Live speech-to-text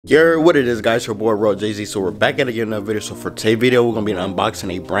Yeah, what it is, guys, your boy Road Jay-Z. So we're back at again another video. So for today's video, we're gonna be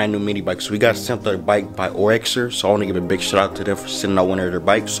unboxing a brand new mini bike. So we got sent their bike by oryxearth, so I want to give a big shout out to them for sending out one of their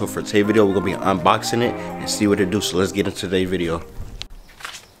bikes. So for today's video, we're gonna be unboxing it and see what it do. So let's get into today's video.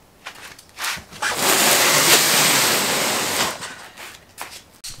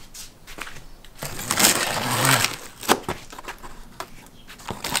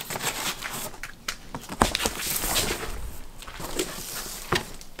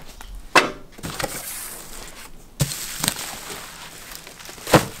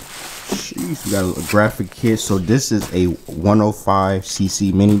 We got a little graphic kit. So this is a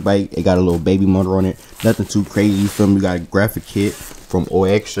 105cc mini bike. It got a little baby motor on it, nothing too crazy, you feel me? We got a graphic kit from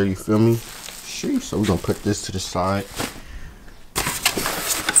oryxearth, you feel me? Sheesh. So we're gonna put this to the side.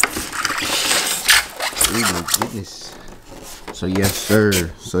 Oh my goodness. So yes sir,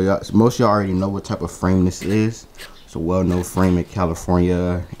 so y'all, most of y'all already know what type of frame this is. It's a well-known frame in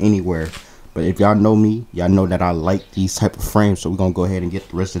California, anywhere. But if y'all know me, y'all know that I like these type of frames. So we're going to go ahead and get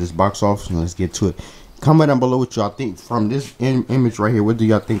the rest of this box off. And let's get to it. Comment down below what y'all think from this image right here. What do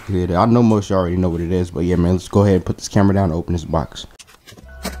y'all think it is? I know most y'all already know what it is. But yeah, man, let's go ahead and put this camera down and open this box.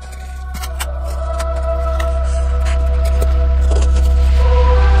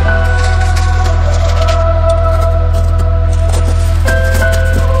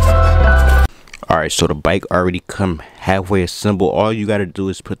 Alright, so the bike already come halfway assembled. All you gotta do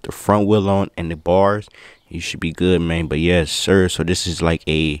is put the front wheel on and the bars. You should be good, man. But yes sir, so this is like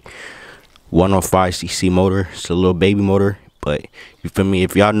a 105cc motor. It's a little baby motor, but you feel me?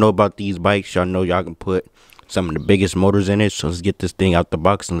 If y'all know about these bikes, y'all know y'all can put some of the biggest motors in it. So let's get this thing out the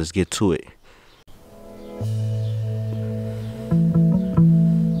box and let's get to it.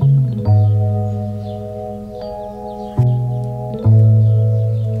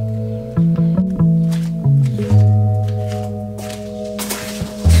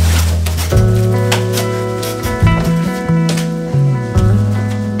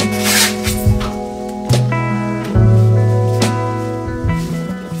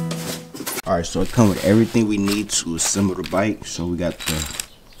 Alright, so it comes with everything we need to assemble the bike. So we got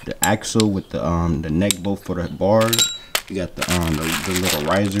the axle with the neck bolt for the bars. We got the little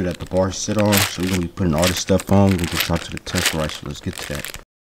riser that the bars sit on. So we're gonna be putting all this stuff on. We're gonna get out to the test ride. So let's get to that.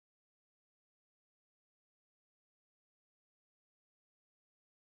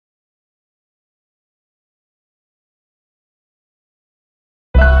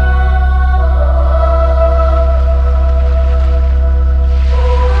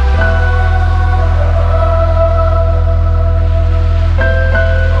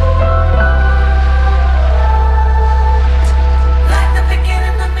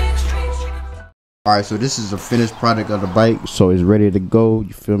 Alright, so this is a finished product of the bike, so it's ready to go,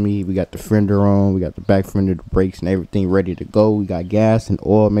 you feel me? We got the fender on, we got the back fender, the brakes and everything ready to go. We got gas and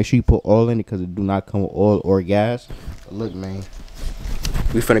oil. Make sure you put oil in it because it do not come with oil or gas. But look, man,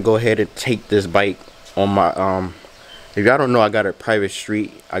 we finna go ahead and take this bike on my if y'all don't know, I got a private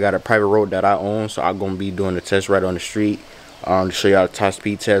street, I got a private road that I own, so I'm gonna be doing the test right on the street to show y'all the top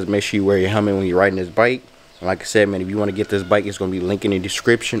speed test. Make sure you wear your helmet when you're riding this bike. Like I said, man, if you want to get this bike, it's going to be linked in the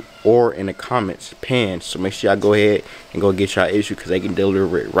description or in the comments pinned. So make sure y'all go ahead and go get y'all issue because they can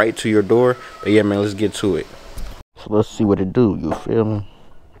deliver it right to your door. But yeah, man, let's get to it. So let's see what it do. You feel me?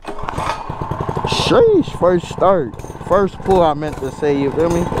 Sheesh, first start. First pull, I meant to say, you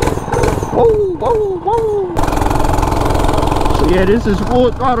feel me? Whoa, whoa, whoa. So yeah, this is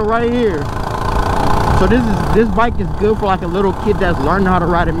full throttle right here. So this bike is good for like a little kid that's learning how to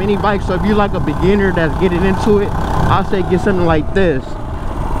ride a mini bike. So if you're like a beginner that's getting into it, I'll say get something like this,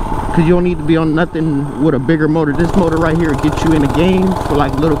 because you don't need to be on nothing with a bigger motor. This motor right here will get you in the game for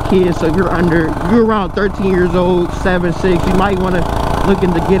like little kids. So if you're around 13 years old, 7, 6, you might want to look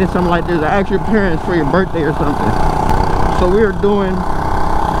into getting something like this. Ask your parents for your birthday or something. So we're doing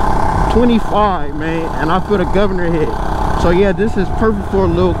 25, man, and I feel the governor hit. So yeah, this is perfect for a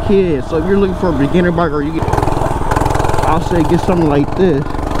little kid. So if you're looking for a beginner bike, or I'll say get something like this.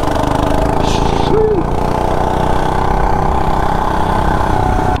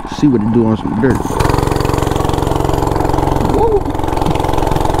 See what it do on some dirt. Whoa.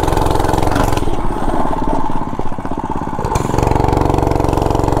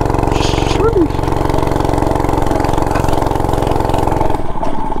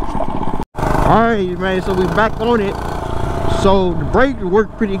 Alright, man, so we back on it. So the brake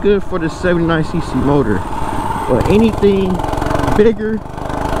worked pretty good for the 79cc motor. But anything bigger,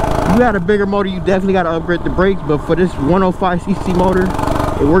 you got a bigger motor, you definitely got to upgrade the brakes. But for this 105cc motor,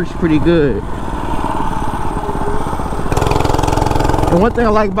 it works pretty good. And one thing I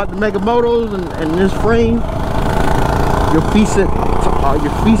like about the Mega Motos and this frame, your feet sit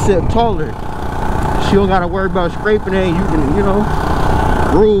your feet sit taller. So you don't gotta worry about scraping it. You can, you know,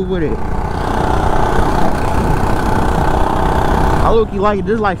 groove with it. I look, you like it.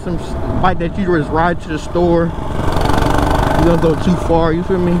 This is like some bike that you just ride to the store. You don't go too far, you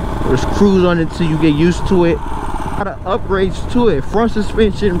feel me? Just cruise on it till you get used to it. A lot of upgrades to it: front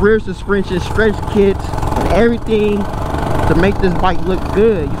suspension, rear suspension, stretch kits, and everything to make this bike look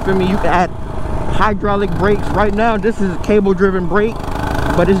good. You feel me? You can add hydraulic brakes. Right now this is a cable driven brake,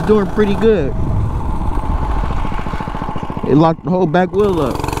 but it's doing pretty good. It locked the whole back wheel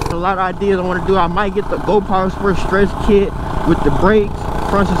up. A lot of ideas I want to do. I might get the GoPro Sport stretch kit with the brakes,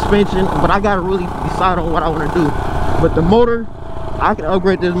 front suspension, but I gotta really decide on what I want to do. But the motor, I can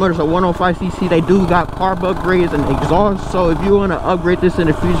upgrade this motor. So 105cc, they do got carb upgrades and exhaust. So if you want to upgrade this in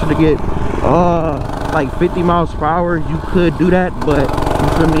the future to get like 50 miles per hour, you could do that. But you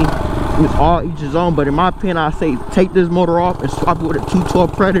feel me? It's all each his own. But in my opinion, I say take this motor off and swap it with a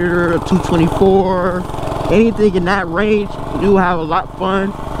 212 Predator, a 224, anything in that range. You have a lot of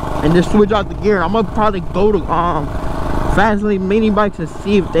fun, and just switch out the gear. I'm gonna probably go to Fast Lane mini bikes and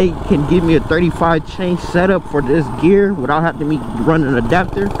see if they can give me a 35 chain setup for this gear without having me run an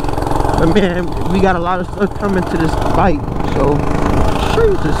adapter. But man, we got a lot of stuff coming to this bike, so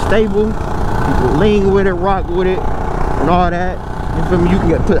sure, it's stable. You can lean with it, rock with it, and all that. You feel me? You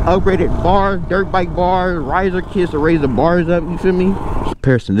can put upgraded bars, dirt bike bars, riser kits to raise the bars up. You feel me?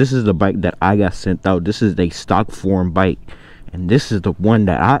 Comparison. This is the bike that I got sent out. This is a stock form bike, and this is the one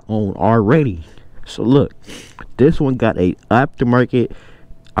that I own already. So look, this one got a aftermarket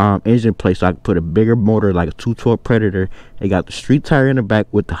engine plate, so I can put a bigger motor like a 212 Predator. They got the street tire in the back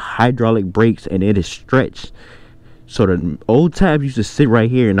with the hydraulic brakes, and it is stretched. So the old tabs used to sit right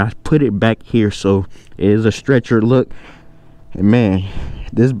here, and I put it back here, so it is a stretcher. Look, and man,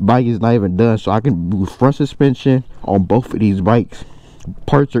 this bike is not even done. So I can do front suspension on both of these bikes.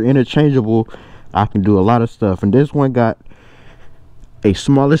 Parts are interchangeable. I can do a lot of stuff, and this one got a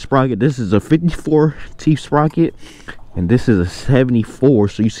smaller sprocket. This is a 54 teeth sprocket, and this is a 74.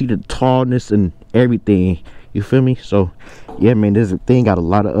 So you see the tallness and everything. You feel me? So yeah, man, this thing got a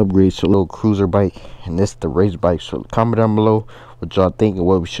lot of upgrades to a little cruiser bike, and this is the race bike. So comment down below what y'all think and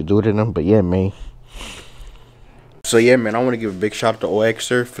what we should do to them. But yeah, man. So yeah, man, I want to give a big shout out to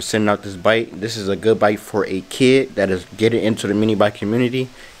oryxearth for sending out this bike. This is a good bike for a kid that is getting into the mini bike community,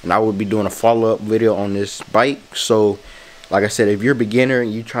 and I will be doing a follow-up video on this bike. So like I said, if you're a beginner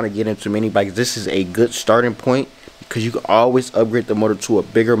and you're trying to get into mini bikes, this is a good starting point, because you can always upgrade the motor to a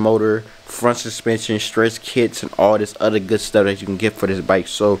bigger motor, front suspension, stretch kits, and all this other good stuff that you can get for this bike.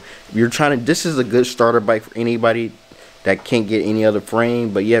 So if you're trying to, this is a good starter bike for anybody that can't get any other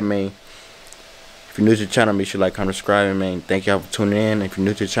frame. But yeah, man, if you're new to the channel, make sure you like, comment, subscribe, and man, thank y'all for tuning in. If you're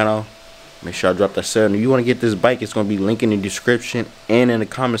new to the channel, make sure I drop that sub. If you want to get this bike, it's going to be linked in the description and in the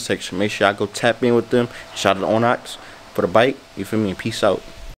comment section. Make sure I go tap in with them. Shout out to Onyx for the bike. You feel me? And peace out.